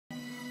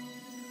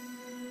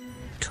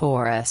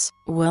Taurus,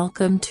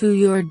 welcome to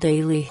your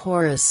daily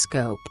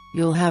horoscope.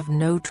 You'll have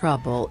no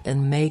trouble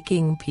in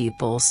making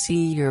people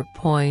see your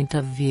point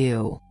of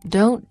view.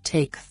 Don't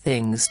take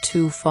things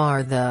too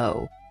far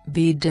though.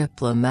 Be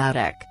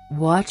diplomatic.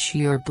 Watch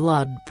your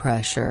blood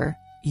pressure.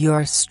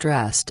 You're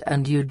stressed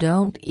and you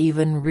don't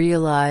even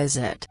realize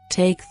it.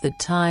 Take the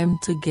time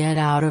to get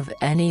out of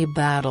any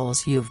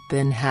battles you've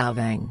been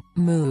having.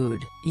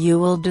 Mood. You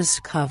will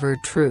discover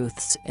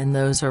truths in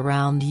those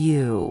around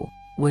you,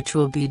 which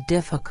will be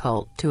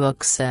difficult to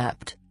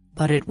accept,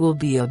 but it will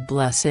be a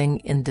blessing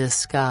in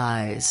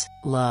disguise.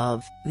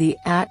 Love. The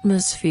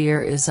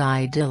atmosphere is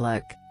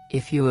idyllic.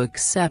 If you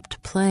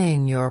accept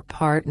playing your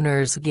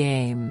partner's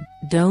game,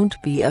 don't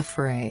be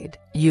afraid.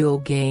 You'll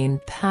gain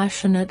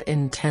passionate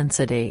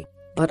intensity,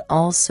 but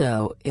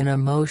also in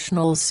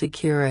emotional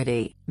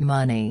security.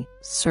 Money.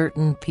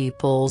 Certain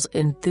people's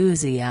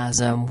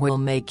enthusiasm will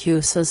make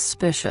you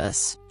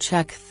suspicious.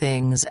 Check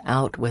things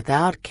out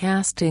without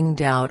casting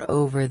doubt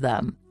over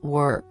them.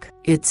 Work.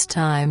 It's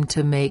time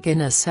to make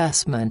an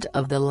assessment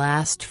of the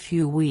last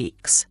few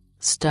weeks.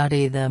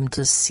 Study them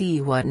to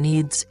see what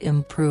needs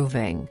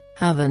improving.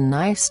 Have a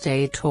nice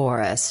day,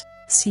 Taurus.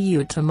 See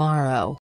you tomorrow.